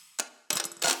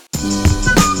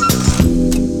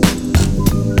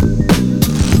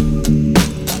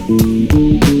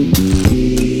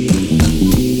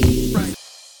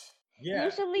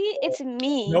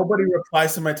nobody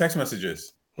replies to my text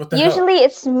messages. What the hell? Usually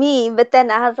it's me, but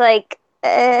then I was like,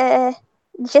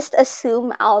 just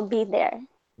assume I'll be there.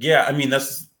 Yeah,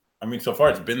 so far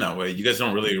it's been that way. You guys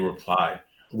don't really reply.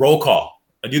 Roll call.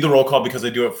 I do the roll call because I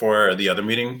do it for the other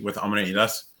meeting with Amina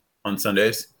Inas on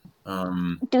Sundays.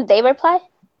 Do they reply?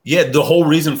 Yeah, the whole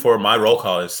reason for my roll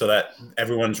call is so that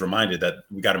everyone's reminded that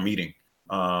we got a meeting.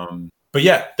 But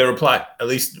yeah, they reply, at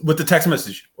least with the text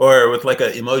message or with like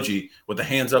an emoji, with the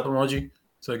hands up emoji.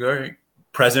 It's like, all right,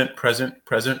 present.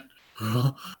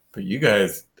 But you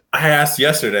guys, I asked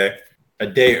yesterday a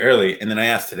day early, and then I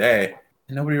asked today,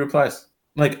 and nobody replies.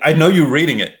 Like, I know you're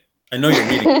reading it. I know you're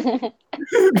reading it.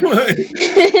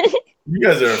 You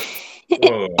guys are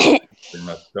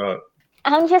messed up.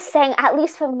 I'm just saying, at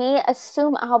least for me,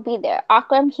 assume I'll be there.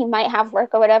 Akram, he might have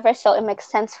work or whatever, so it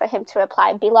makes sense for him to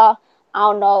reply. Bilal, I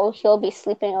don't know, he'll be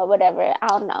sleeping or whatever. I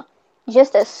don't know.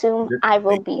 Just assume I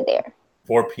will be there.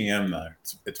 4 p.m. there.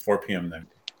 It's 4 p.m. there.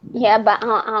 Yeah, but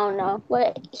I don't know.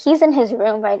 He's in his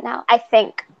room right now, I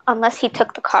think, unless he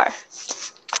took the car.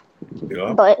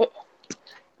 Yeah. But,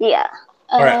 yeah.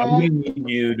 All right, I'm going to need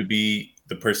you to be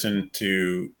the person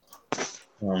to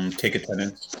take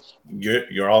attendance.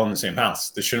 You're all in the same house.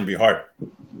 This shouldn't be hard.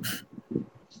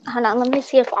 Hold on, let me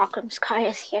see if Akram's car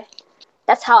is here.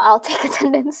 That's how I'll take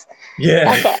attendance.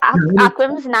 Yeah. Okay,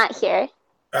 Akram's not here.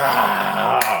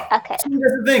 Okay. See,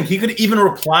 that's the thing. He could even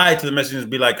reply to the message and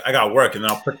be like, I got work, and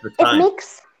then I'll put the time.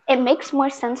 It makes more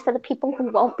sense for the people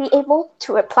who won't be able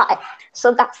to reply.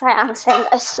 So that's why I'm saying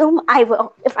assume I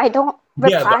will. If I don't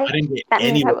reply, yeah, but I didn't get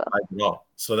any replies at all.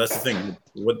 So that's the thing.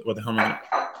 What the hell am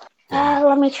I?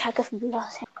 Let me check if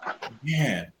Bilal's here.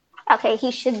 Yeah. Okay, he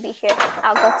should be here.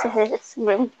 I'll go to his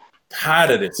room.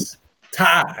 Tired of this.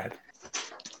 Tired.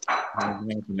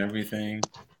 And everything.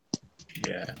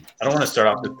 Yeah. I don't want to start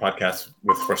off this podcast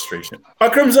with frustration.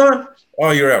 Akram's on.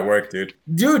 Oh, you're at work, dude.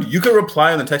 Dude, you could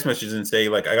reply on the text messages and say,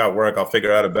 like, I got work. I'll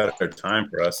figure out a better time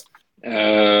for us.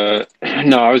 No,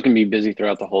 I was going to be busy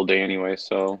throughout the whole day anyway.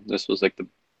 So this was like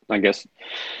this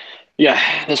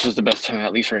was the best time,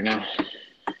 at least right now.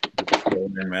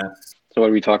 So what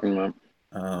are we talking about?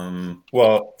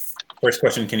 Well, first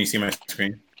question, can you see my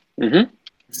screen? Mm-hmm.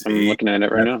 I'm looking at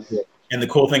it right now. And the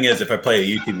cool thing is, if I play a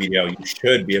YouTube video, you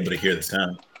should be able to hear the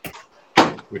sound,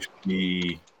 which would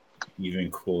be even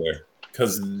cooler.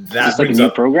 Because that brings up a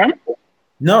new program?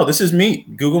 No, this is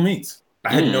Meet, Google Meets.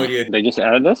 I had no idea. They just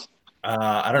added this?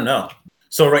 I don't know.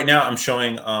 So right now I'm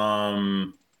showing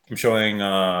one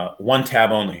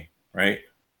tab only, right?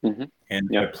 Mm-hmm. And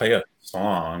if I play a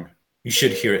song, you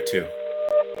should hear it too.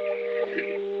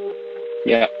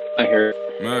 Yeah, I hear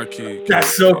it.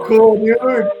 That's so cool, dude.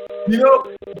 You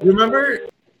know, remember?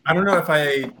 I don't know if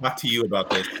I talked to you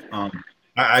about this.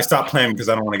 I stopped playing because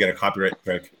I don't want to get a copyright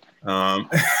strike.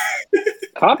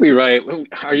 Copyright?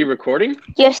 Are you recording?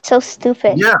 You're so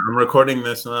stupid. Yeah, I'm recording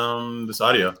this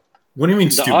audio. What do you mean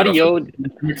the stupid? Audio.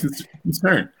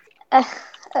 Concerned.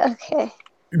 Okay.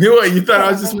 You know what? You thought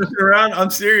I was just messing around? I'm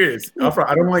serious. Alfred,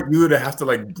 I don't want you to have to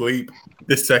like bleep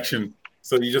this section.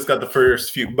 So you just got the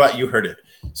first few, but you heard it.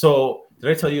 So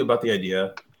did I tell you about the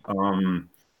idea?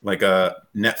 Like a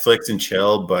Netflix and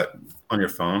chill, but on your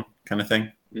phone kind of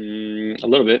thing? A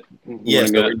little bit. Yeah.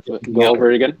 Go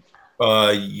over it again.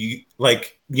 I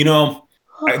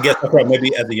guess Akram,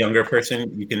 maybe as a younger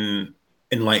person, you can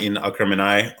enlighten Akram and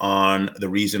I on the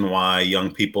reason why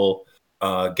young people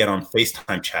get on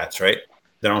FaceTime chats, right?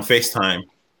 They're on FaceTime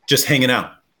just hanging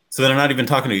out. So they're not even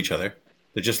talking to each other.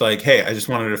 They're just like, hey, I just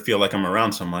wanted to feel like I'm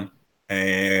around someone.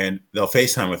 And they'll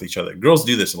FaceTime with each other. Girls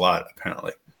do this a lot,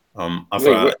 apparently.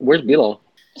 Wait, where's Bilal?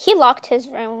 He locked his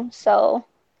room, so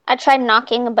I tried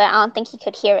knocking, but I don't think he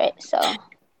could hear it. So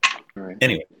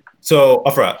anyway, so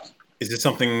Afra, is this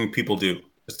something people do?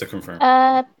 Just to confirm.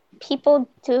 People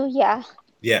do, yeah.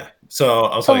 Yeah. So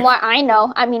I was from what I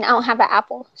know, I mean, I don't have an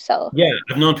Apple, so yeah,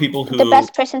 I've known people who the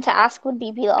best person to ask would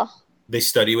be Bilal. They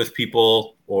study with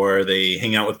people or they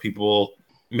hang out with people,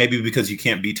 maybe because you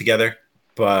can't be together,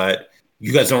 but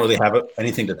you guys don't really have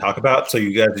anything to talk about. So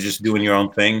you guys are just doing your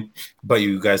own thing, but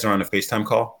you guys are on a FaceTime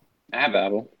call? I have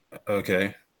Apple.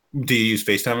 Okay. Do you use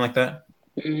FaceTime like that?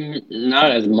 Not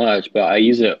as much, but I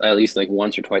use it at least like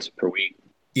once or twice per week.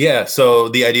 Yeah. So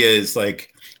the idea is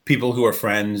like people who are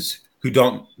friends who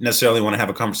don't necessarily want to have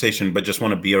a conversation, but just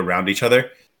want to be around each other.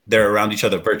 They're around each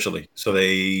other virtually. So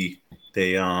they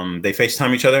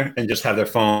FaceTime each other and just have their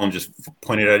phone just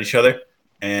pointed at each other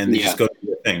and they just go do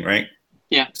their thing, right?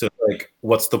 Yeah. So like,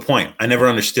 what's the point? I never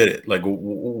understood it. Like,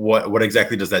 what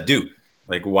exactly does that do?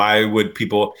 Like, why would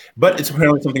people? But it's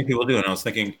apparently something people do. And I was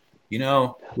thinking,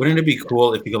 wouldn't it be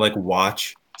cool if you could like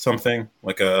watch something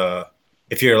like a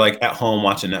if you're like at home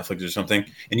watching Netflix or something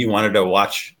and you wanted to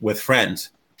watch with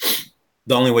friends,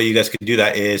 the only way you guys could do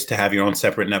that is to have your own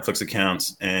separate Netflix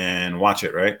accounts and watch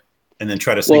it, right? And then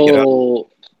try to sync it up. Well,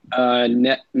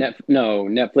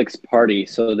 Netflix Party.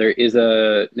 So there is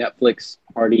a Netflix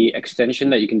Party extension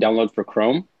that you can download for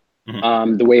Chrome.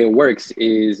 The way it works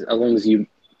is, as long as you,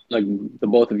 like, the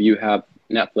both of you have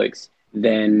Netflix,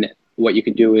 then what you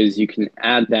can do is you can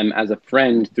add them as a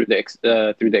friend through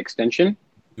the extension,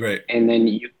 right? And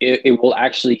then it will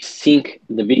actually sync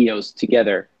the videos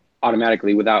together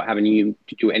automatically without having you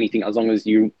to do anything, as long as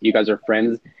you guys are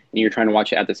friends and you're trying to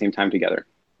watch it at the same time together.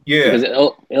 Yeah,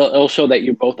 because it'll show that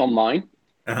you're both online,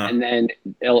 and then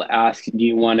it'll ask, do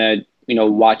you want to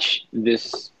watch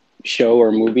this show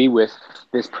or movie with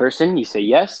this person? You say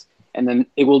yes, and then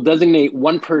it will designate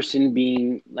one person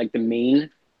being like the main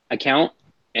account,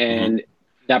 and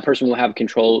that person will have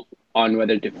control on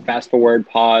whether to fast forward,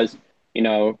 pause,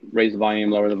 raise the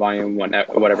volume, lower the volume,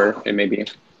 whatever it may be.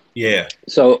 Yeah.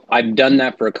 So I've done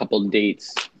that for a couple of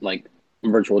dates, like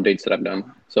virtual dates that I've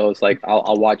done. So it's like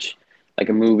I'll watch like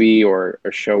a movie or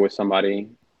a show with somebody,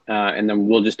 and then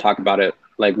we'll just talk about it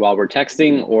like while we're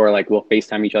texting, or like we'll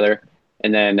FaceTime each other,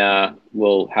 and then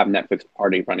we'll have Netflix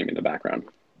Party running in the background.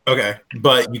 Okay,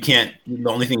 but you can't. The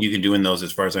only thing you can do in those,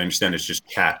 as far as I understand, is just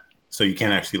chat. So you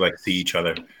can't actually like see each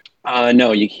other.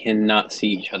 No, you cannot see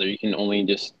each other. You can only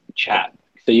just chat.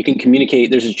 So you can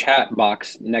communicate. There's a chat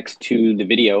box next to the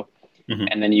video,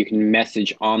 and then you can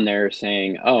message on there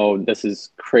saying, "Oh, this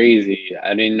is crazy.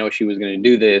 I didn't know she was going to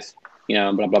do this."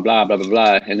 Blah blah blah blah blah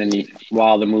blah, and then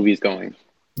while the movie's going.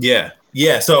 Yeah.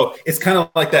 So it's kind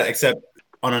of like that, except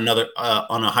on another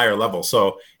on a higher level.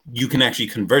 So you can actually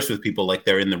converse with people like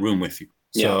they're in the room with you.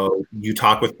 So you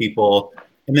talk with people,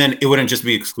 and then it wouldn't just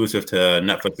be exclusive to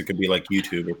Netflix. It could be like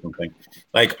YouTube or something.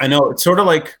 Like, I know it's sort of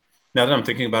like, now that I'm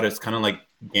thinking about it, it's kind of like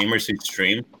gamers who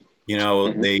stream.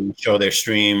 They show their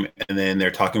stream and then they're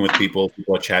talking with people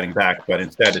are chatting back. But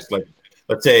instead, it's like,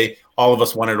 let's say all of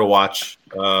us wanted to watch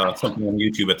something on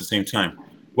YouTube at the same time.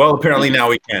 Well, apparently now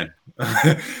we can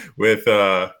with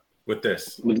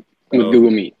this. With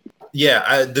Google Meet.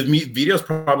 Yeah, the videos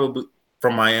probably,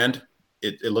 from my end,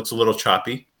 it looks a little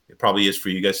choppy. It probably is for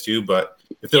you guys too, but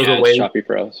if there was a way, it's choppy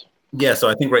for us. Yeah, so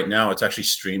I think right now it's actually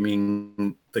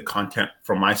streaming the content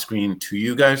from my screen to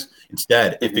you guys.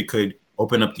 Instead, if it could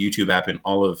open up the YouTube app in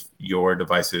all of your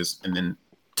devices and then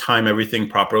time everything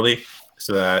properly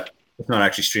so that it's not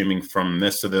actually streaming from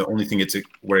this. So the only thing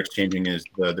we're exchanging is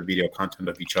the video content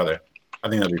of each other. I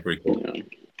think that'd be pretty cool. Yeah.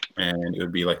 And it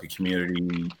would be like a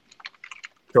community,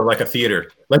 or like a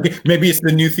theater. Like, maybe it's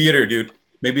the new theater, dude.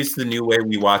 Maybe it's the new way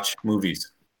we watch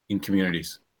movies in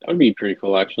communities. That would be pretty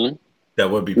cool, actually. That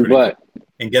would be pretty cool.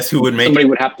 And guess who would make somebody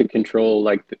would have to control,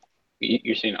 like,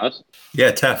 you're saying us?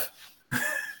 Yeah, Tef.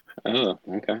 Oh,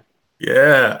 okay.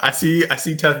 Yeah, I see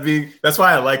Tef being, that's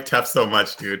why I like Tef so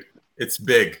much, dude. It's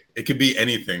big. It could be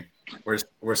anything.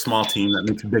 We're a small team that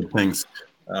makes big things.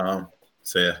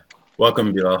 So yeah,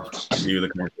 welcome, Bilal. You the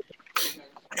commercial.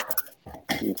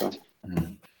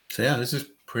 So yeah, this is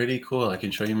pretty cool. I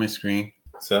can show you my screen.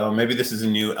 So maybe this is a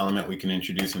new element we can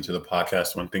introduce into the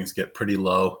podcast when things get pretty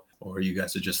low, or you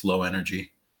guys are just low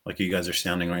energy, like you guys are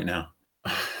sounding right now.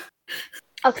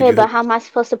 Okay, but how am I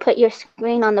supposed to put your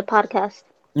screen on the podcast?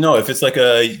 No, if it's like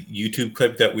a YouTube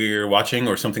clip that we're watching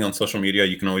or something on social media,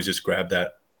 you can always just grab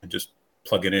that and just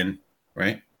plug it in,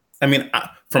 right? I mean,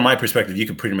 from my perspective, you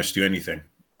can pretty much do anything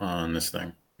on this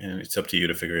thing, and it's up to you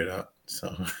to figure it out. So,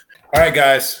 all right,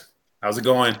 guys, how's it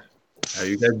going? How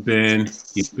you guys been?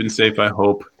 You've been safe, I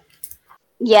hope.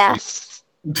 Yeah.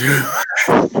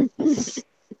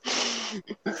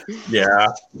 Yeah.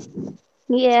 Yeah.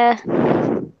 Yeah.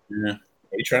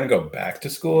 Are you trying to go back to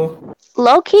school?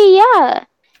 Low key, yeah.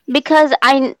 Because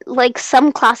I like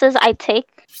some classes I take,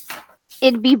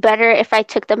 it'd be better if I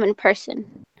took them in person.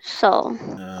 So,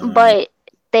 but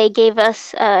they gave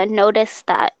us a notice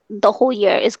that the whole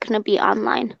year is gonna be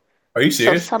online. Are you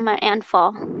serious? So summer and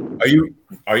fall.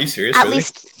 Are you serious?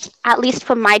 At least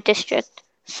for my district.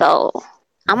 So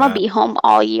I'm gonna be home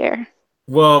all year.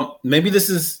 Well, maybe this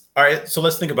is all right. So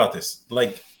let's think about this.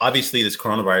 Like, obviously, this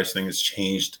coronavirus thing has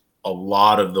changed a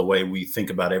lot of the way we think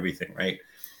about everything, right?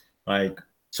 Like,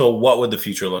 so what would the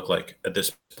future look like at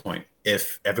this point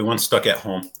if everyone's stuck at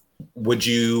home? Would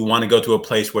you want to go to a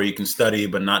place where you can study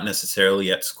but not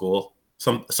necessarily at school?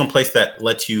 Some place that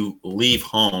lets you leave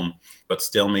home but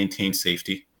still maintain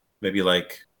safety? Maybe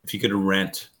like if you could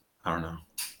rent, I don't know,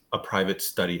 a private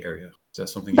study area. Is that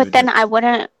something? But then I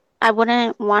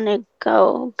wouldn't want to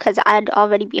go because I'd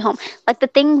already be home. Like, the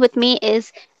thing with me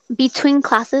is between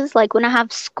classes, like when I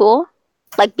have school,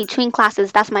 like between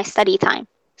classes, that's my study time.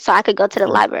 so I could go to the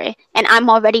library. And I'm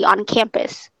already on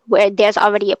campus where there's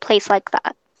already a place like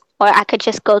that. Or I could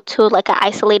just go to like an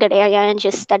isolated area and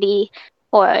just study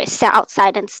or sit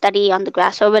outside and study on the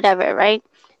grass or whatever, right?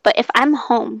 But if I'm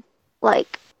home,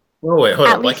 like... Wait, hold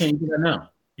on. Why can't you do that now?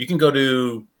 You can go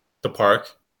to the park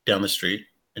down the street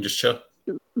and just chill.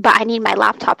 But I need my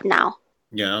laptop now.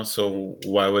 Yeah, so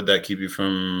why would that keep you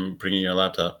from bringing your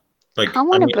laptop? Like, I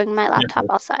want to bring my laptop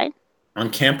outside. On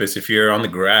campus, if you're on the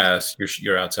grass,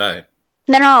 you're outside.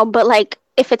 No, but like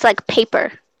if it's like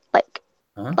paper,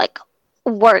 like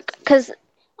work, because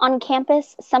on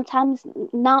campus sometimes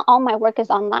not all my work is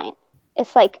online.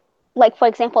 It's like for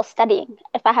example, studying.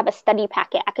 If I have a study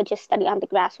packet, I could just study on the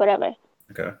grass, whatever.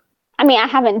 Okay. I mean, I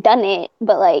haven't done it,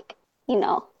 but like, you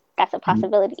know, that's a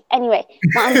possibility. Anyway,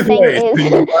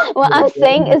 what I'm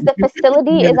saying is the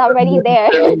facility is already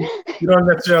there. You don't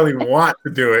necessarily want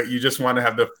to do it. You just want to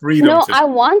have the freedom. No, I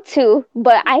want to,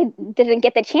 but I didn't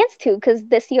get the chance to because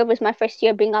this year was my first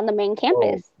year being on the main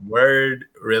campus. Oh, word?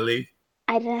 Really?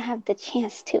 I didn't have the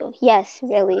chance to. Yes,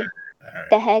 really. Right.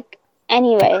 The heck?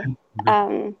 Anyway,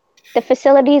 the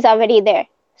facility is already there,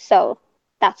 so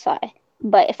that's why.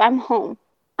 But if I'm home,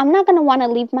 I'm not going to want to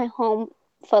leave my home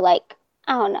for like,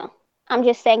 I don't know. I'm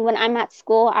just saying when I'm at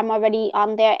school, I'm already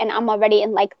on there and I'm already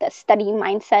in like the study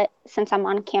mindset since I'm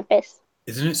on campus.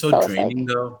 Isn't it so draining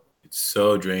though? It's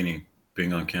so draining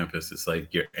being on campus. It's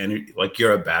like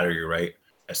you're a battery, right?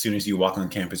 As soon as you walk on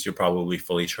campus, you're probably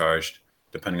fully charged,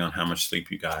 depending on how much sleep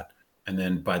you got. And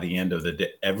then by the end of the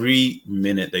day, every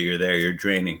minute that you're there, you're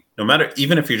draining. No matter,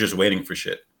 even if you're just waiting for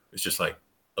shit, it's just like,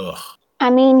 ugh. I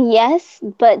mean, yes,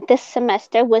 but this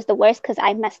semester was the worst because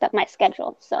I messed up my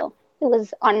schedule. So it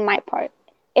was on my part.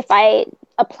 If I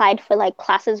applied for like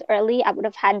classes early, I would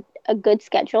have had a good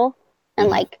schedule and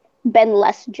like been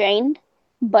less drained.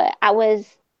 But I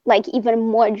was like even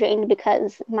more drained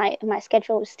because my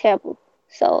schedule was terrible.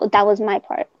 So that was my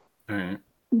part. All right.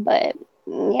 But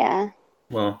yeah.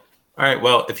 Well, all right.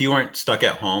 Well, if you weren't stuck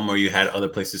at home or you had other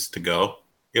places to go,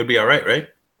 it would be all right, right?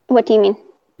 What do you mean?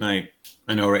 Like,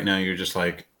 I know right now you're just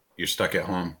like, you're stuck at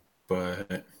home.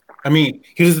 But, I mean,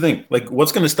 here's the thing. Like,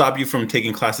 what's going to stop you from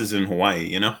taking classes in Hawaii,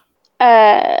 you know?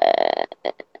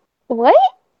 What?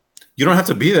 You don't have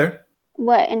to be there.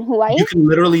 What, in Hawaii? You can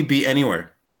literally be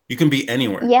anywhere. You can be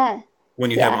anywhere. Yeah.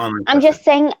 When you have online classes.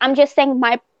 I'm just saying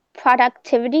my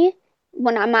productivity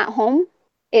when I'm at home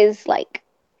is like,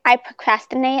 I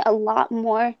procrastinate a lot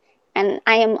more and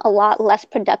I am a lot less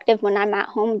productive when I'm at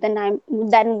home than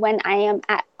when I am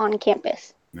on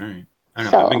campus. All right.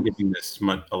 I know. I've been giving this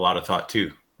a lot of thought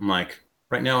too. I'm like,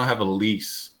 right now I have a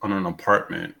lease on an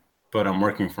apartment, but I'm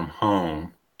working from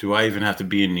home. Do I even have to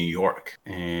be in New York?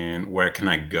 And where can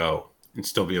I go and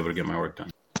still be able to get my work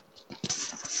done?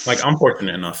 Like, I'm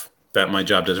fortunate enough that my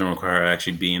job doesn't require I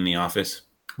actually be in the office.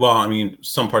 Well, I mean,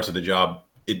 some parts of the job,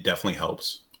 it definitely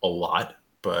helps a lot.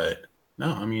 But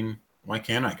no, I mean, why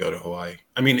can't I go to Hawaii?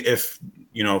 I mean, if,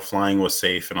 you know, flying was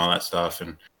safe and all that stuff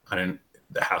and I didn't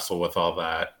the hassle with all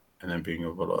that and then being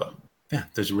able to,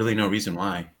 there's really no reason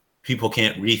why people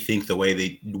can't rethink the way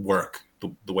they work,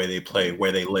 the way they play,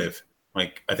 where they live.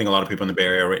 Like, I think a lot of people in the Bay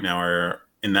Area right now are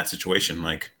in that situation.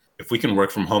 Like, if we can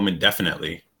work from home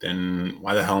indefinitely, then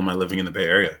why the hell am I living in the Bay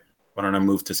Area? Why don't I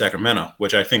move to Sacramento?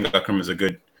 Which I think, Akram, is a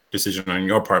good decision on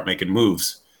your part, making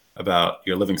moves about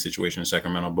your living situation in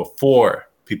Sacramento before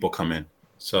people come in.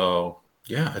 So,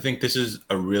 yeah, I think this is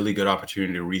a really good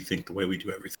opportunity to rethink the way we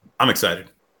do everything. I'm excited.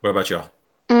 What about y'all?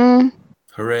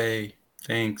 Hooray.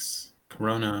 Thanks.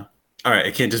 Corona. All right,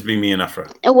 it can't just be me and Afra.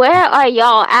 Where are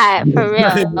y'all at, for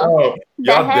real? No,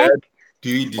 y'all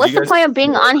dead. What's the point of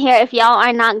being on here if y'all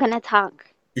are not going to talk?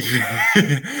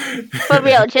 For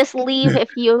real, just leave if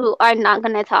you are not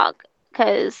going to talk.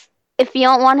 Because if you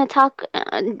don't want to talk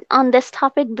on this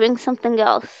topic, bring something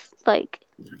else. Like,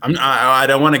 I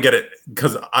don't want to get it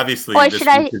because obviously this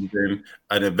week has been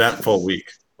an eventful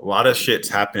week. A lot of shit's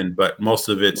happened, but most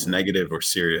of it's negative or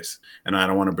serious, and I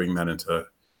don't want to bring that into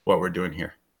what we're doing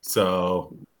here.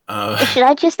 So, should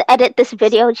I just edit this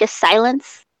video just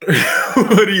silence?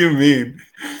 What do you mean?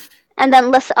 And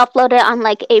then let's upload it on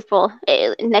like April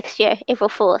next year, April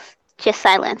Fool's. Just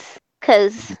silence,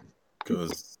 because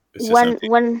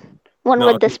when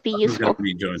would this be useful? He's gonna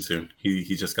rejoin soon.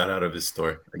 He just got out of his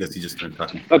store. I guess he just couldn't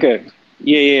talk. Okay.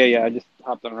 Yeah. I just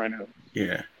hopped on right now.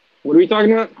 Yeah. What are we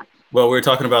talking about? Well, we're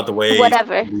talking about the way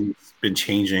it's been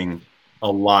changing a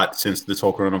lot since this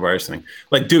whole coronavirus thing.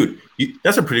 Like, dude,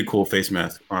 that's a pretty cool face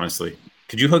mask, honestly.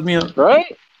 Could you hook me up?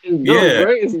 Right? Yeah.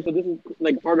 Right? So this is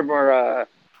like part of our,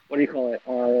 what do you call it?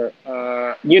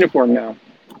 Our uniform now.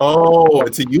 Oh,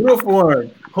 it's a uniform.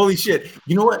 Holy shit.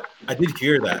 You know what? I did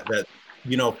hear that,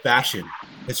 you know, fashion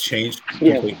has changed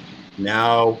Yeah. completely.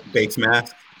 Now face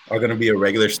masks are going to be a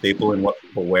regular staple in what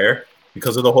people wear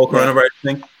because of the whole coronavirus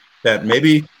thing. That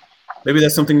maybe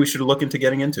that's something we should look into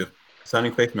getting into.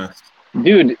 Signing face masks.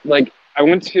 Dude, like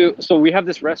so we have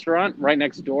this restaurant right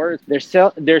next door.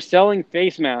 They're selling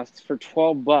face masks for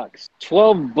 $12.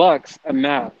 $12 a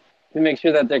mask to make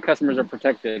sure that their customers are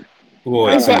protected.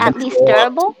 Boy, Is it at least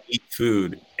durable? Eat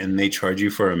food and they charge you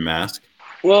for a mask.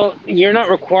 Well, you're not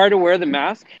required to wear the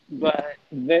mask, but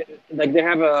they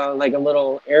have a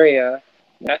little area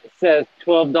that says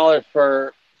 $12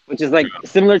 for, which is like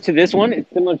similar to this one.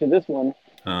 It's similar to this one.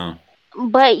 Oh.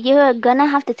 But you're gonna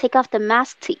have to take off the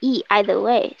mask to eat either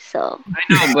way. So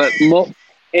I know, but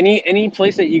any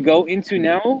place that you go into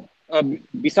now,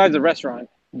 besides a restaurant,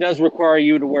 does require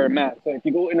you to wear a mask. So if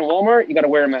you go into Walmart, you got to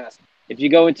wear a mask. If you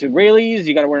go into Rayleigh's,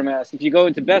 you got to wear a mask. If you go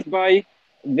into Best Buy,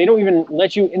 they don't even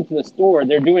let you into the store.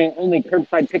 They're doing only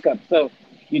curbside pickup. So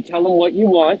you tell them what you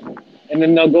want, and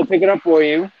then they'll go pick it up for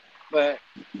you. But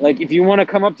like if you want to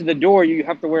come up to the door, you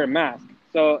have to wear a mask.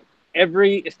 So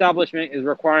every establishment is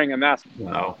requiring a mask.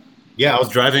 Wow. Yeah, I was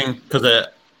driving because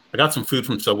I got some food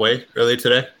from Subway earlier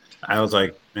today. I was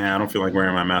like, man, I don't feel like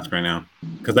wearing my mask right now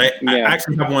because I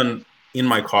actually have one in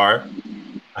my car.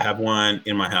 I have one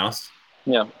in my house.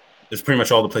 Yeah. There's pretty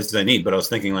much all the places I need. But I was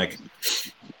thinking, like,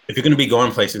 if you're going to be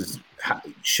going places,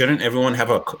 shouldn't everyone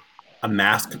have a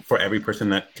mask for every person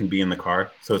that can be in the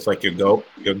car? So it's like your go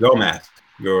mask,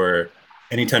 your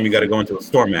anytime you got to go into a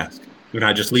store mask. You know,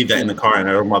 I just leave that in the car and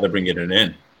I don't bother bringing it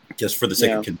in just for the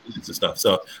sake of convenience and stuff.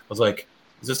 So I was like,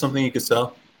 is this something you could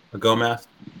sell? A go mask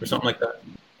or something like that?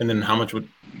 And then how much I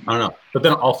don't know. But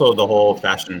then also the whole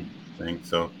fashion thing.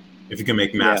 So if you can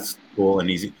make masks cool and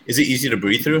easy, is it easy to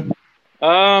breathe through?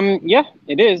 Yeah,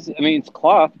 it is. I mean, it's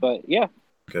cloth, but yeah.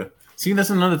 Okay. See, that's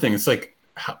another thing. It's like,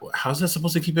 how's that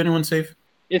supposed to keep anyone safe?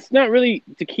 It's not really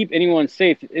to keep anyone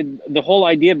safe. The whole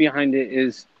idea behind it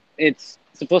is it's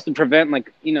supposed to prevent,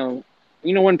 like, you know,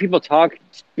 when people talk,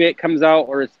 spit comes out,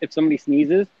 or if somebody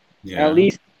sneezes, at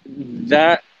least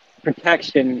that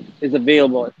protection is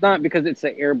available. It's not because it's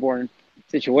an airborne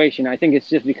situation. I think it's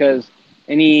just because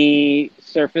any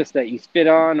surface that you spit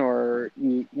on or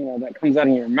you know that comes out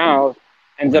of your mouth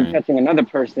ends up catching another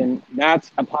person. That's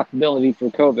a possibility for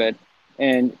COVID.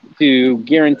 And to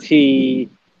guarantee,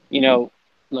 you know,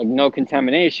 like no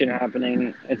contamination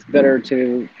happening, it's better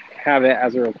to have it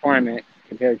as a requirement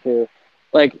compared to,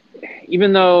 like,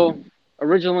 even though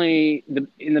originally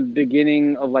in the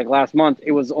beginning of like last month,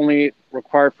 it was only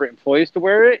required for employees to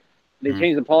wear it. They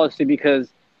changed the policy because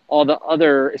all the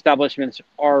other establishments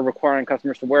are requiring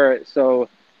customers to wear it. So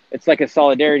it's like a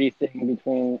solidarity thing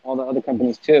between all the other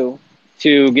companies too,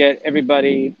 to get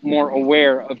everybody more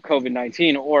aware of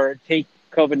COVID-19 or take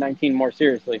COVID-19 more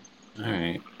seriously. All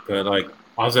right. But like,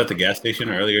 I was at the gas station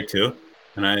earlier too,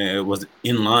 and I was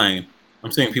in line.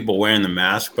 I'm seeing people wearing the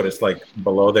mask, but it's like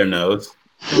below their nose.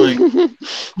 I'm like,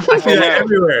 I see that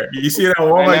everywhere. You see it at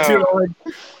Walmart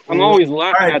too. I'm always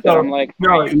laughing at that. I'm like,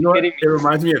 no, you know what? It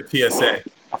reminds me of PSA.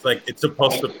 It's like it's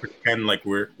supposed to pretend like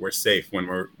we're safe when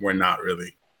we're not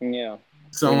really. Yeah.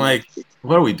 So I'm like,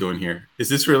 what are we doing here? Is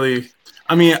this really?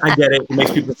 I mean, I get it. It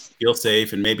makes people feel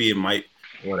safe, and maybe it might,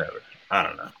 whatever. I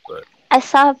don't know, but. I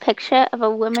saw a picture of a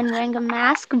woman wearing a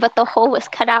mask, but the hole was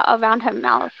cut out around her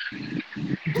mouth.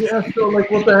 Yeah, so like,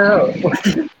 what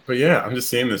the hell? But yeah, I'm just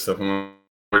seeing this stuff, and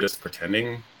we're just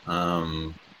pretending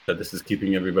that this is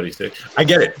keeping everybody safe. I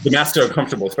get it. The masks are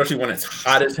uncomfortable, especially when it's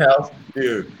hot as hell,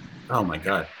 dude. Oh my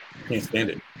god, I can't stand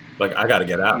it. Like, I gotta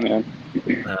get out,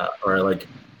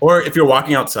 or if you're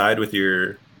walking outside with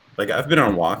your, like, I've been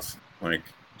on walks, like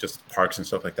just parks and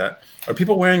stuff like that. Are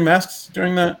people wearing masks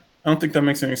during that? I don't think that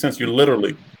makes any sense. You're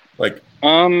literally like at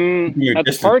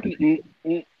the park.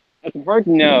 At the park,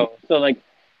 no. So like,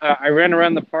 I ran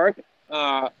around the park,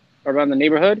 around the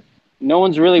neighborhood. No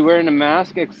one's really wearing a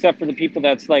mask except for the people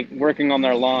that's like working on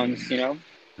their lawns. You know.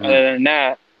 Other than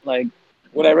that, like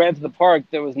when I ran to the park,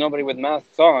 there was nobody with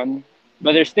masks on,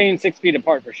 but they're staying 6 feet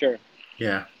apart for sure.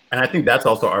 Yeah, and I think that's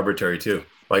also arbitrary too.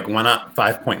 Like, why not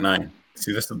 5.9?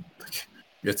 See,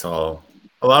 it's all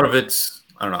a lot of it's.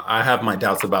 I don't know. I have my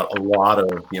doubts about a lot of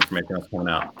the information that's coming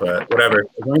out, but whatever.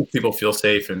 As long as people feel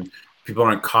safe and people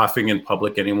aren't coughing in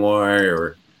public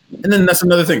anymore, and then that's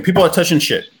another thing. People are touching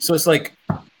shit. So it's like,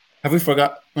 have we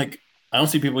forgot? Like, I don't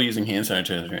see people using hand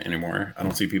sanitizer anymore. I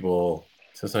don't see people.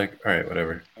 So it's like, all right,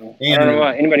 whatever. I don't know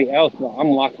about anybody else, but I'm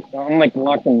like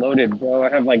locked and loaded, bro. I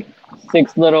have like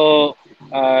 6 little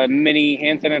mini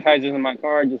hand sanitizers in my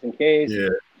car just in case. Yeah.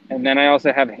 And then I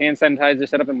also have hand sanitizer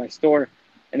set up in my store.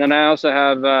 And then I also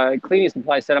have cleaning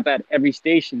supplies set up at every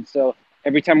station. So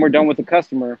every time we're done with the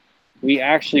customer, we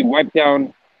actually wipe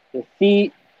down the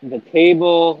seat, the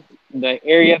table, the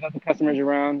area that the customer's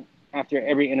around after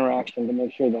every interaction to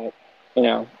make sure that,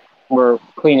 we're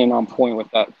clean and on point with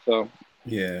that. So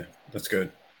yeah, that's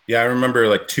good. Yeah, I remember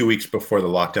like 2 weeks before the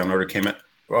lockdown order came in,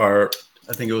 or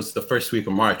I think it was the first week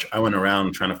of March. I went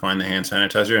around trying to find the hand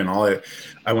sanitizer, and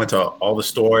I went to all the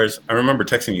stores. I remember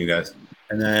texting you guys,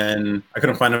 and then I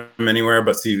couldn't find them anywhere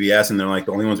but CVS, and they're like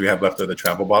the only ones we have left are the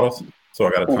travel bottles. So I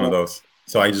got a ton of those.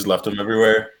 So I just left them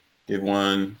everywhere. Gave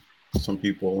one to some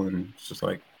people, and it's just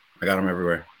like I got them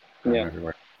everywhere.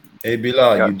 Everywhere. Hey,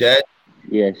 Bilal, you dead?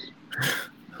 Yes.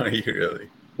 Are you really?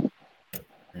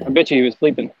 I bet you he was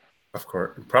sleeping. Of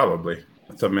course, probably.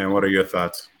 What's up, man? What are your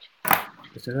thoughts?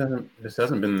 This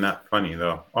hasn't been that funny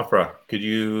though. Afra, could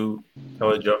you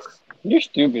tell a joke? You're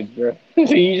stupid, bro.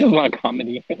 You just want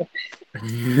comedy.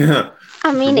 Yeah.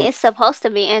 I mean, it's supposed to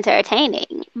be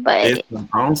entertaining, but It's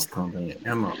supposed to be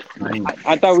entertaining.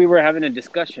 I thought we were having a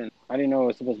discussion. I didn't know it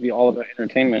was supposed to be all about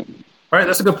entertainment. All right,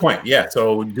 that's a good point. Yeah.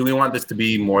 So, do we want this to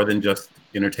be more than just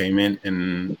entertainment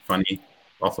and funny,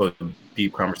 also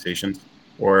deep conversations,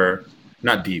 or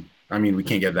not deep? I mean, we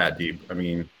can't get that deep. I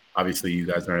mean, obviously, you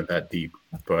guys aren't that deep,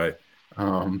 but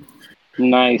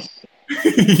nice.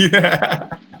 Yeah.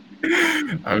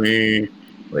 I mean,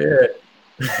 yeah.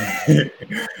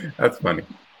 That's funny.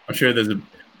 I'm sure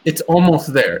it's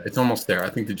almost there. It's almost there. I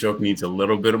think the joke needs a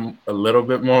little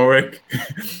bit more work,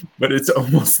 but it's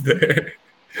almost there.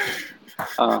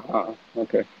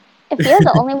 Okay. if you're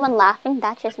the only one laughing,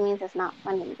 that just means it's not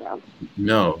funny, bro.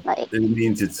 No, Like, it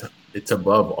means it's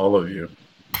above all of you.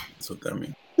 That's what that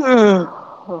means.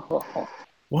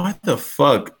 What the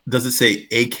fuck does it say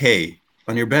AK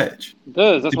on your badge? It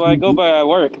does. That's what I go by at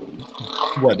work.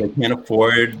 What, they can't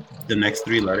afford the next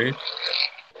 3 letters?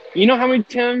 You know how many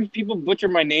times people butcher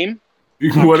my name?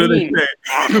 What do they say?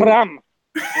 Akram.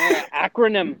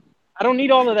 Acronym. I don't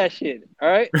need all of that shit. All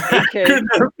right? AK,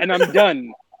 and I'm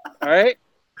done. All right?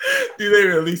 Do they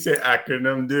really say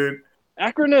acronym, dude?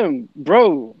 Acronym,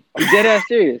 bro. I'm dead ass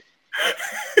serious.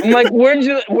 I'm like, where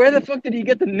the fuck did you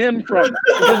get the NIM from?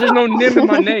 Because there's no NIM in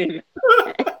my name.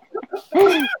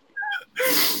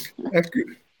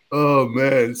 Oh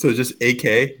man, so just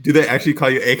AK? Do they actually call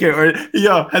you AK? Or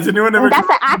yo, has anyone ever? That's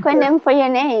an acronym for your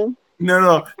name.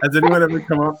 No. Has anyone ever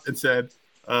come up and said,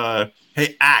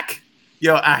 "Hey, Ak,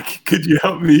 yo, Ak, could you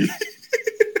help me?"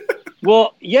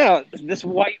 Well, yeah, this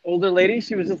white older lady,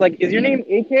 she was just like, "Is your name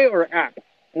AK or Ak?"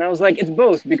 And I was like, "It's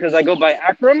both because I go by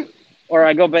Akram or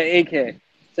I go by AK.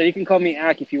 So you can call me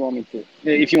Ak if you want to."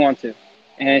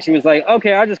 And she was like,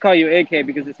 "Okay, I'll just call you AK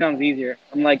because it sounds easier."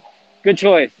 I'm like, "Good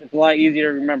choice. It's a lot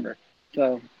easier to remember."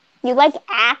 So You like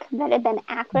Ak better than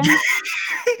Akron?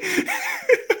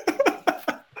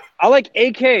 I like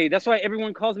AK. That's why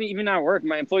everyone calls me, even at work.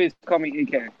 My employees call me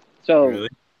AK. So Really?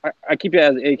 I keep it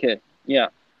as AK. Yeah.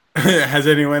 Has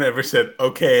anyone ever said,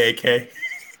 "Okay, AK"?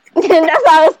 That's what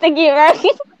I was thinking,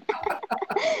 right?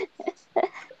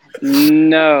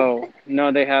 No,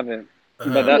 they haven't.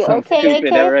 But that sounds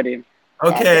stupid already.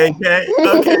 Okay, AK.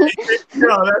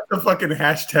 No, that's a fucking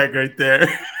hashtag right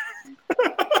there.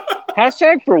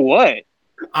 Hashtag for what?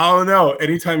 I don't know.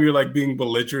 Anytime you're like being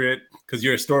belligerent because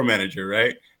you're a store manager,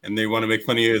 right? And they want to make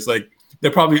fun of you, it's like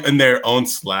they're probably in their own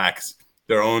Slacks,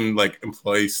 their own like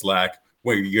employee Slack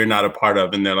where you're not a part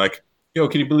of, and they're like, "Yo,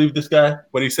 can you believe this guy?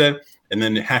 What he said?" And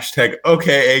then hashtag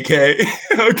okay, AK,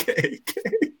 okay, AK.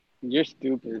 You're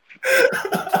stupid.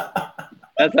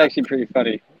 That's actually pretty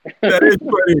funny. That is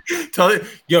funny.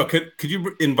 Yo, could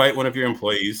you invite one of your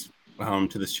employees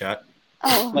to this chat?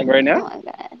 Oh, like right now? Oh my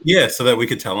god. Yeah, so that we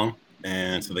could tell them,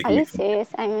 and so they can. Are you serious?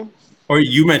 I mean, or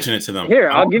you mention it to them. Here,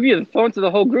 I'll give you the phone to the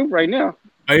whole group right now.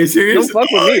 Are you serious? Don't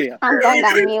fuck with me. I'm going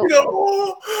on mute.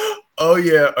 Oh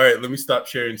yeah. All right, let me stop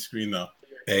sharing screen though.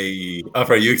 Hey,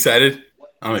 Afra, are you excited?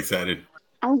 I'm excited.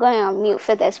 I'm going on mute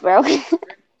for this, bro.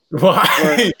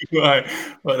 Why? Why?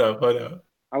 Hold up.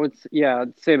 I'd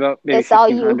say about maybe It's all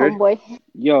you, 1,500. homeboy.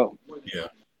 Yo. Yeah.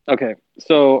 Okay,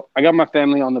 so I got my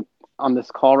family on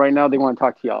this call right now. They want to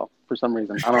talk to y'all for some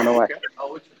reason. I don't know why.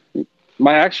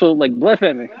 My actual blood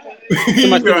family. You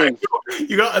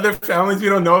got other families we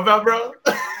don't know about, bro?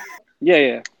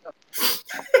 Yeah.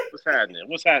 What's happening,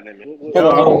 man?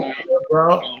 Yo,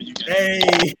 bro.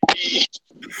 Hey.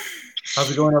 How's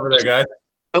it going over there, guys?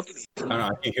 I don't know.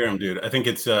 I can't hear him, dude. I think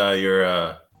it's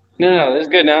your. No, it's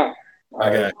good now.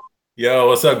 Okay. Yo,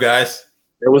 what's up, guys?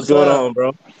 Hey, what's going on,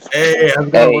 bro? Hey, how's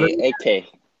it going? Hey, AK.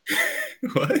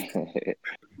 What?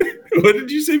 What did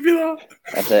you say, Bilal?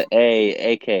 I said,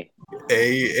 hey, AK.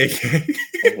 AK.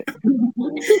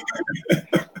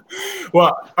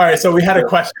 Well, all right. So we had a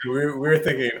question. We were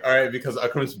thinking, all right, because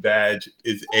Akram's badge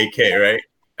is AK, right?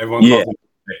 Everyone calls him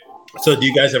AK. So do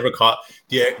you guys ever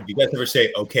do you guys ever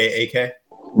say okay, AK?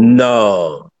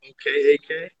 No. Okay,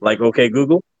 AK? Like okay,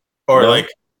 Google? Or No? like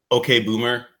okay,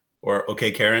 boomer? Or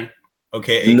okay, Karen?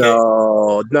 Okay, AK?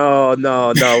 No,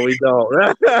 we don't.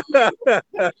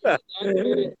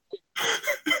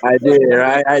 I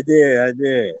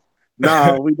did.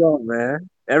 No, we don't, man.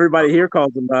 Everybody here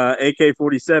calls him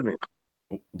AK-47.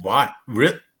 What?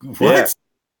 Yeah. What?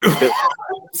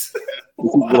 He's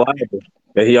reliable.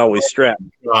 And he always strapped.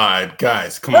 God,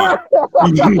 guys, come on.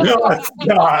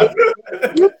 God.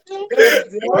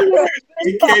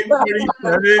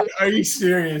 AK-47? Are you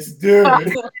serious, dude?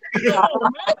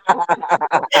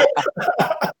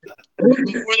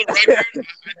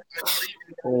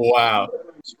 Wow.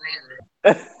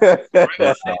 Oh,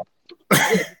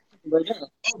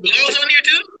 Bilal's on here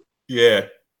too? Yeah.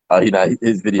 Oh,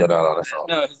 his video not on us.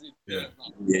 No,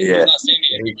 Yeah.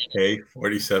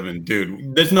 AK-47,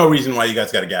 dude. There's no reason why you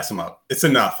guys got to gas him up. It's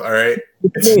enough, all right?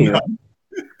 It's What you mean, enough.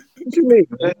 What you mean?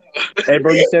 Hey,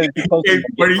 bro, you said you're supposed to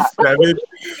AK-47.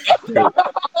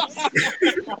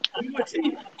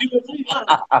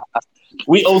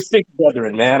 We 06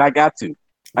 brethren, man. I got to.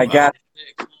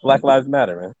 Black Lives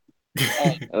Matter, man.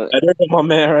 There's my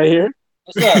man right here.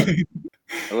 What's up?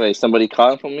 Wait, somebody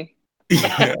calling for me?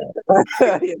 Yeah.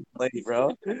 Late,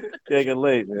 bro. Getting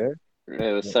late, man.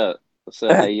 Hey, what's up? What's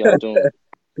up? How y'all doing?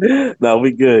 No,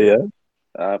 we good,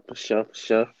 yeah. For sure.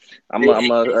 I'm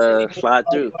gonna slide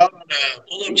through. Pull up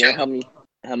You chat. help me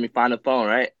find the phone,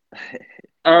 right?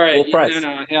 All right. Full price.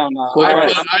 No, hell no. Full All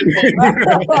price.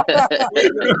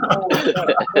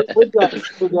 We're done.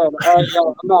 All right,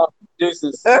 y'all. I'm out.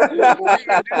 Deuces.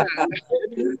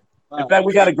 In fact,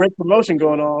 we got a great promotion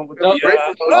going on. With No, Okay.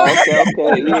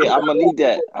 Yeah, I'm gonna need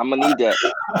that.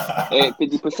 Hey,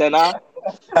 50% off.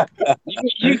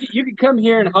 you can come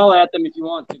here and holler at them if you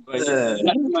want to, but you have to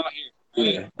come out here.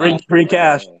 Yeah. Bring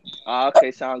cash.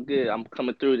 Okay, sound good. I'm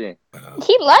coming through then.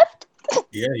 He left.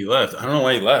 Yeah, he left. I don't know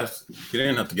why he left. He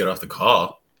didn't have to get off the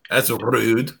call. That's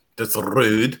rude.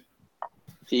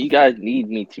 See, you guys need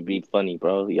me to be funny,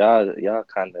 bro. Y'all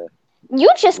kind of. You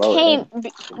just Lower came,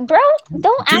 bro.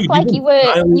 Don't act like you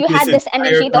had this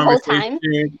energy the whole time.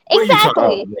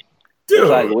 Exactly. Dude.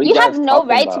 Like, what You have guys no talking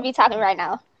right about? to be talking right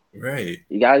now. Right.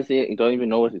 You guys don't even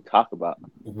know what to talk about.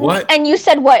 What? And you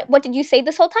said what? What did you say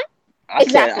this whole time?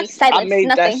 Exactly. I Silence. made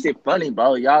Nothing. that shit funny,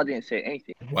 bro. Y'all didn't say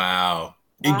anything. Wow.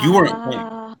 You weren't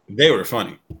funny. They were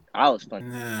funny. I was funny.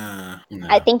 Nah.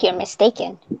 I think you're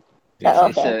mistaken. Yeah.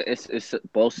 But okay. It's a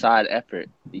both side effort.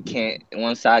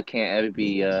 One side can't ever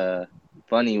be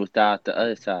funny without the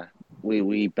other side.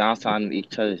 We bounce on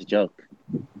each other's joke.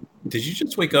 Did you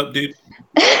just wake up, dude?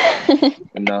 You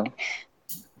know?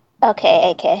 Okay.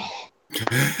 Okay,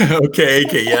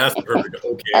 yeah, that's perfect.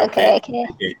 Okay.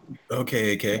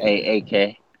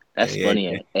 AAK. That's AAK.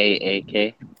 funny.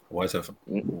 AAK. Why is that?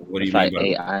 What do you It's mean like by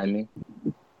AI, I mean?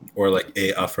 or like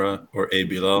A Afra or A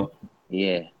Bilal?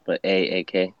 Yeah, but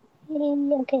AAK.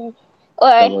 Okay.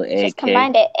 Double Or just AK.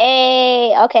 combined it.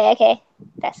 Okay.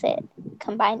 That's it.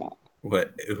 Combine it.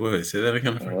 What? Say that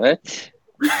again. What?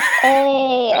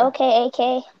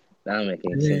 Okay. That don't make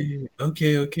any sense.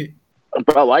 Okay.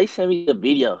 Bro, why you send me the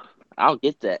video? I don't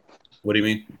get that. What do you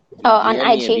mean? Oh, on Send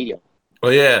me a IG. video. Oh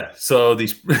yeah. So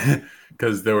these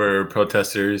because there were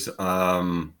protesters,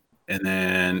 and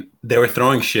then they were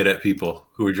throwing shit at people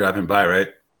who were driving by, right?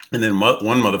 And then one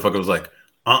motherfucker was like,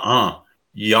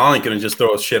 y'all ain't gonna just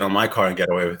throw shit on my car and get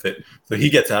away with it. So he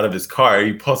gets out of his car,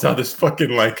 he pulls out this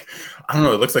fucking like, I don't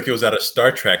know, it looks like it was out of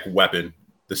Star Trek weapon,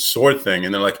 the sword thing,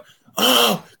 and they're like,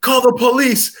 oh, call the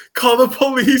police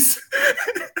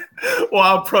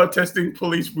while protesting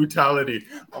police brutality.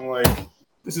 I'm like,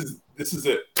 this is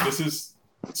it. This is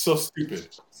so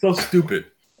stupid.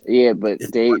 Yeah, but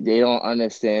they don't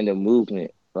understand the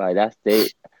movement. Like I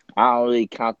don't really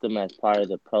count them as part of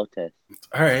the protest.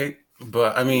 All right,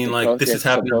 but I mean, The like, this is protest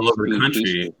happening all supposed over to the be country.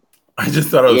 peaceful. I just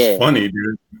thought it was Yeah. funny,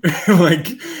 dude. Like,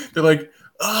 they're like,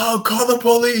 oh, call the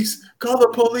police.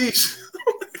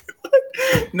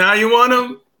 Now you want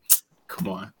them? Come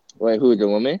on. Wait, who, the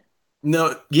woman?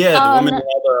 No, yeah, the woman and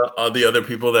all the other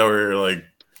people that were like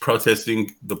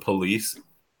protesting the police,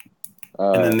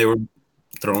 and then they were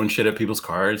throwing shit at people's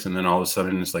cars, and then all of a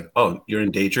sudden it's like, oh, you're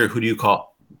in danger. Who do you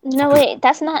call? No, wait.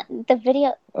 That's not the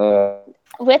video. Or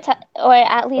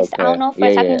at least I don't know if Okay.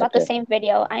 we're talking Yeah, about the okay. same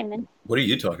video I'm in. What are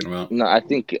you talking about? No, I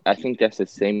think that's the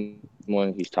same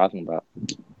one he's talking about.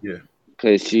 Yeah.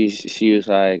 Because she was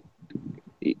like,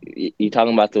 you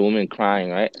talking about the woman crying,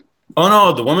 right? Oh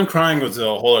no, the woman crying was a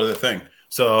whole other thing.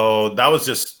 So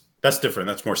that's different.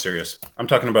 That's more serious. I'm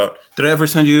talking about. Did I ever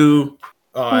send you?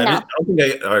 No. I don't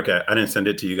think I didn't send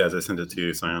it to you guys. I sent it to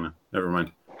you, Sayana. Never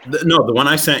mind. No, the one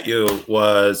I sent you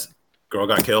was girl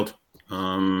got killed.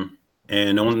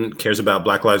 And no one cares about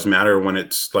Black Lives Matter when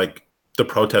it's like the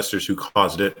protesters who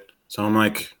caused it. So I'm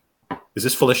like, is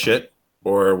this full of shit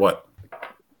or what?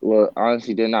 Well,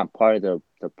 honestly, they're not part of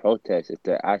the protest if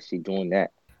they're actually doing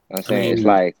that. You know what I'm saying? mean- It's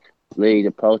like, literally,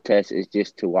 the protest is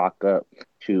just to walk up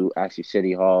to actually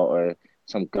City Hall or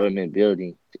some government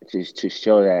building just to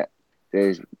show that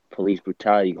there's police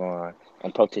brutality going on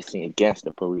and protesting against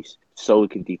the police so we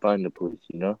can defund the police,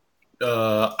 you know?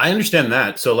 I understand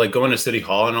that. So like going to City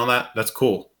Hall and all that, that's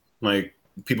cool. Like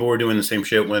people were doing the same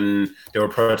shit when they were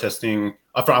protesting.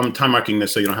 I'm time marking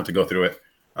this so you don't have to go through it.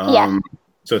 Yeah.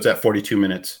 So it's at 42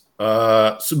 minutes.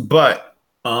 But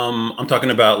I'm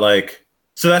talking about like,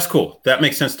 so that's cool. That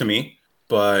makes sense to me.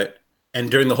 And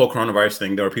during the whole coronavirus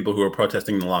thing, there were people who were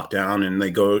protesting the lockdown, and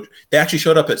they actually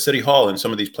showed up at City Hall in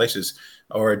some of these places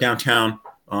or downtown,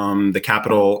 the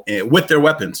Capitol, with their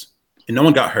weapons. And no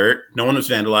one got hurt. No one was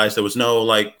vandalized. There was no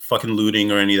like fucking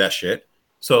looting or any of that shit.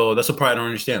 So that's the part I don't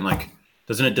understand. Like,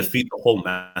 doesn't it defeat the whole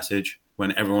message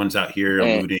when everyone's out here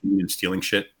looting and stealing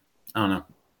shit? I don't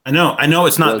know. I know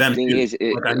it's not them. The thing too. is,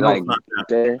 I know it's not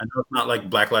them. I know it's not like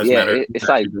Black Lives Matter.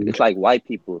 It's like white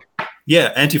people.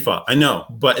 Yeah, Antifa. I know,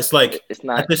 but it's like it's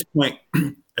not at this point.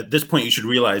 At this point, you should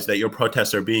realize that your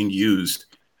protests are being used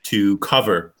to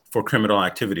cover for criminal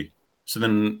activity. So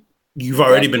then you've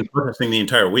already been protesting the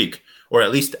entire week, or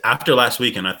at least after last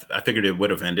week, and I figured it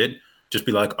would have ended. Just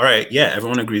be like, all right, yeah,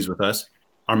 everyone agrees with us.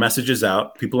 Our message is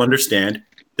out. People understand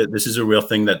that this is a real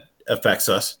thing that affects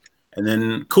us, and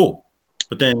then cool.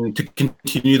 But then to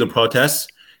continue the protests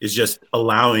is just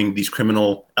allowing these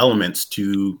criminal elements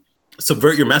to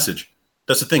subvert your message.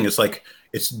 That's the thing. It's like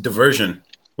it's diversion.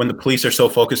 When the police are so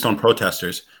focused on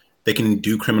protesters, they can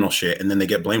do criminal shit and then they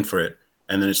get blamed for it.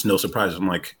 And then it's no surprise. I'm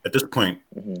like, at this point,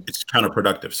 it's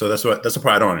counterproductive. So that's the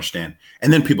part I don't understand.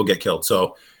 And then people get killed.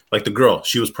 So like the girl,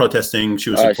 she was protesting. She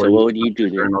was supporting. So what would you do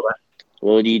then?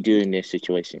 What would you do in this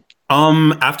situation?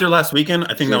 After last weekend,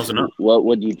 I think that was enough. What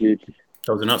would you do?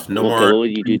 That was enough. No more. What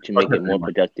would you do to make it more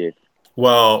productive?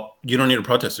 Well, you don't need to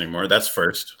protest anymore. That's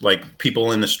first. Like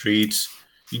people in the streets,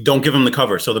 you don't give them the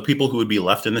cover. So the people who would be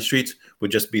left in the streets would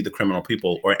just be the criminal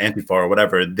people or Antifa or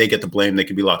whatever. They get the blame. They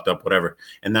could be locked up, whatever.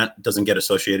 And that doesn't get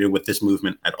associated with this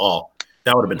movement at all.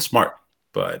 That would have been smart,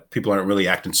 but people aren't really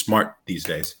acting smart these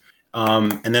days.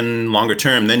 And then longer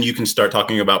term, then you can start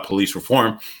talking about police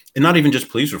reform, and not even just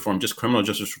police reform, just criminal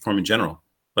justice reform in general.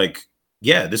 Like,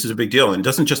 yeah, this is a big deal. And it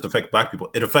doesn't just affect Black people.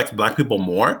 It affects Black people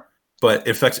more, but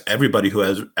it affects everybody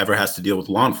who ever has to deal with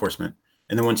law enforcement.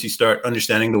 And then once you start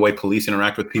understanding the way police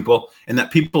interact with people, and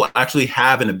that people actually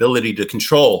have an ability to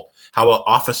control how an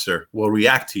officer will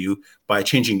react to you by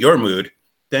changing your mood,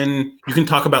 then you can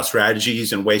talk about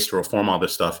strategies and ways to reform all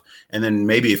this stuff. And then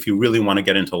maybe if you really want to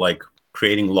get into like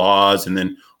creating laws and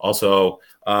then also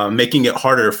making it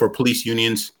harder for police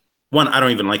unions. One, I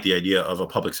don't even like the idea of a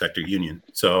public sector union.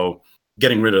 So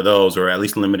getting rid of those, or at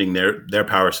least limiting their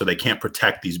power so they can't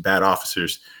protect these bad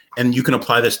officers. And you can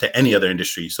apply this to any other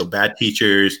industry. So bad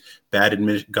teachers, bad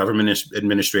government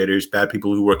administrators, bad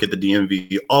people who work at the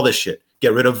DMV, all this shit.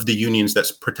 Get rid of the unions that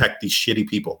protect these shitty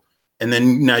people. And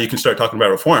then now you can start talking about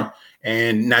reform.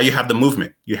 And now you have the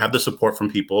movement. You have the support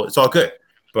from people. It's all good.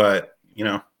 But, you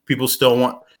know, people are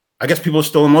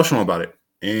still emotional about it.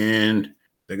 And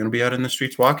they're going to be out in the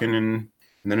streets walking. And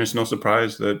then it's no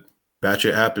surprise that bad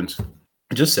shit happens.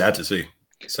 It's just sad to see.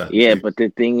 But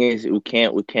the thing is, we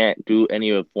can't do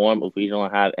any reform if we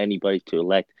don't have anybody to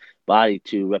elect body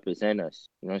to represent us.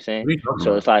 You know what I'm saying?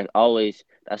 So it's like always.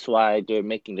 That's why they're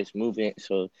making this movement.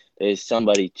 So there's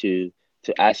somebody to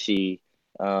actually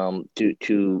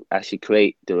to actually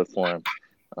create the reform.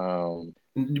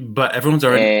 But everyone's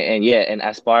already and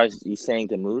as far as you saying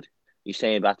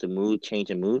about the mood, change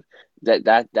in mood,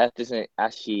 that doesn't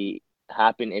actually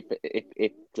happen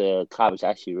if the cop is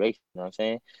actually racist. You know what I'm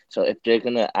saying? So if they're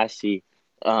gonna actually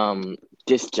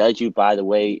just judge you by the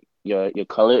way your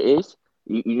color is,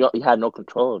 you have no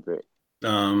control over it.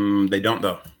 They don't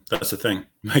though. That's the thing.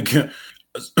 Like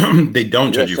they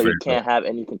don't judge you for it. You can't have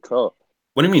any control.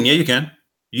 What do you mean? Yeah, you can.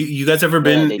 You guys ever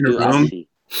been in a room? Actually.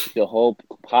 The whole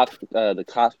the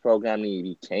cops program need to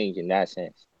be changed in that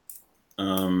sense.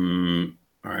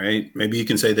 All right. Maybe you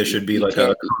can say there should be like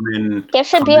a common. There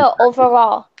should be an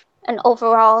overall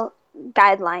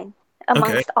guideline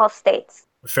amongst all states.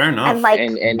 Fair enough.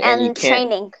 And and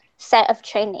training, set of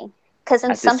training. Because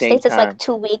in some states it's like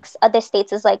 2 weeks, other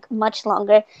states is like much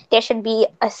longer. There should be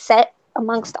a set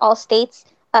amongst all states,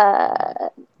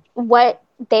 what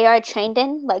they are trained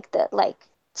in, like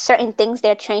certain things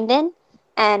they're trained in,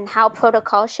 and how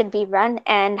protocol should be run,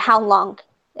 and how long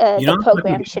the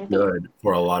program should be. Good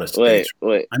for a lot of states.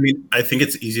 Wait. I mean, I think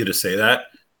it's easy to say that.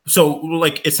 So,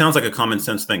 like, it sounds like a common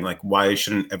sense thing. Like, why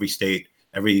shouldn't every state,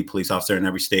 every police officer in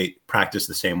every state practice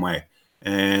the same way?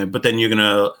 But then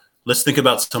let's think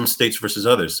about some states versus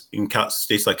others. In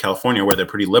states like California, where they're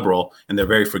pretty liberal and they're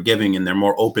very forgiving and they're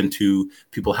more open to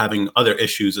people having other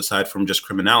issues aside from just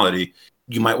criminality,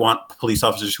 you might want police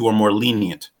officers who are more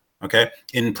lenient. Okay.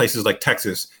 In places like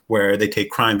Texas, where they take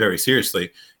crime very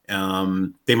seriously,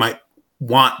 they might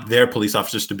want their police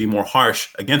officers to be more harsh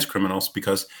against criminals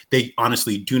because they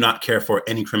honestly do not care for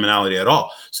any criminality at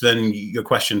all. So then your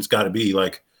question's got to be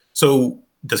like, so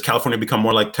does California become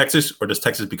more like Texas, or does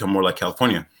Texas become more like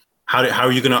California? How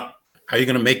are you gonna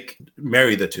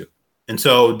marry the two? And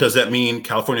so does that mean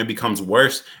California becomes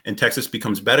worse and Texas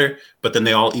becomes better, but then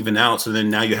they all even out? So then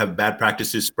now you have bad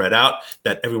practices spread out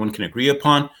that everyone can agree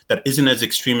upon, that isn't as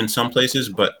extreme in some places,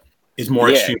 but is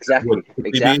more extreme.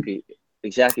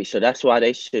 Exactly. So that's why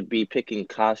they should be picking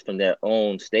cops from their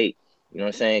own state. You know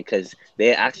what I'm saying? Because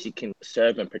they actually can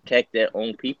serve and protect their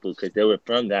own people because they were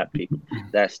from that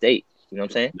state. You know what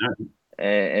I'm saying? Yeah.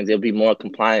 And they'll be more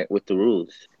compliant with the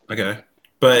rules. Okay,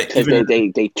 but because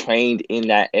they trained in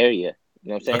that area. You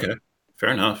know what I'm saying? Okay,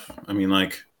 fair enough. I mean,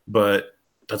 like, but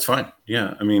that's fine.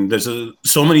 Yeah, I mean, there's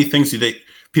so many things that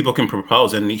people can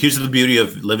propose, and here's the beauty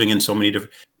of living in so many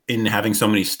having so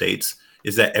many states,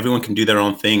 is that everyone can do their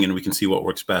own thing and we can see what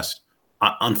works best.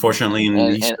 Unfortunately,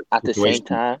 and at the same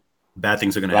time, bad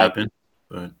things are going to happen.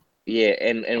 But yeah,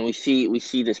 and we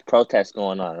see this protest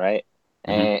going on, right?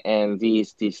 Mm-hmm. And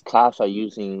these cops are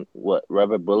using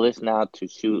rubber bullets now to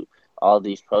shoot all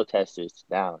these protesters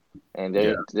down. And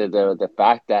the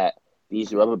fact that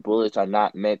these rubber bullets are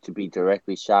not meant to be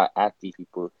directly shot at these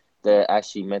people, they're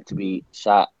actually meant to be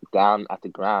shot down at the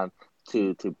ground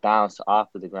to bounce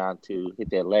off of the ground to hit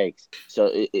their legs.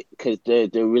 So because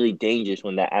they're really dangerous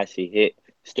when they actually hit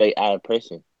straight at a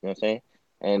person. You know what I'm saying?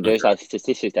 And there's like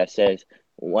statistics that says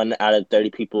 1 out of 30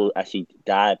 people actually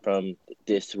died from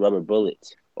this rubber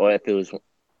bullets, or if it was,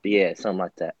 something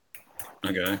like that.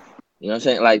 Okay. You know what I'm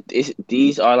saying? Like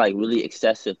these are like really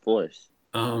excessive force.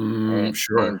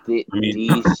 Sure. And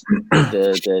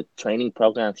the training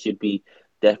program should be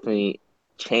definitely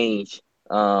changed.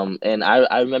 And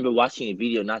I remember watching a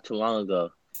video not too long ago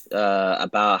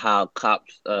about how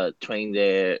cops train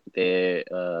their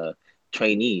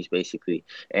trainees basically,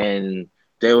 and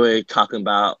they were talking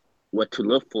about what to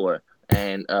look for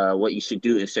and what you should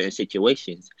do in certain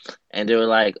situations. And they were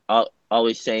like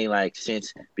always saying like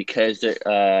because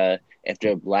they're if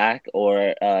they're black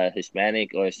or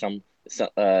Hispanic or some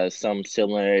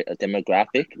similar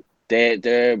demographic,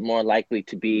 they're more likely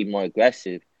to be more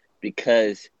aggressive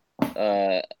because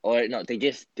they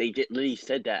just literally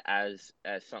said that as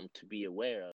something to be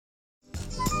aware of.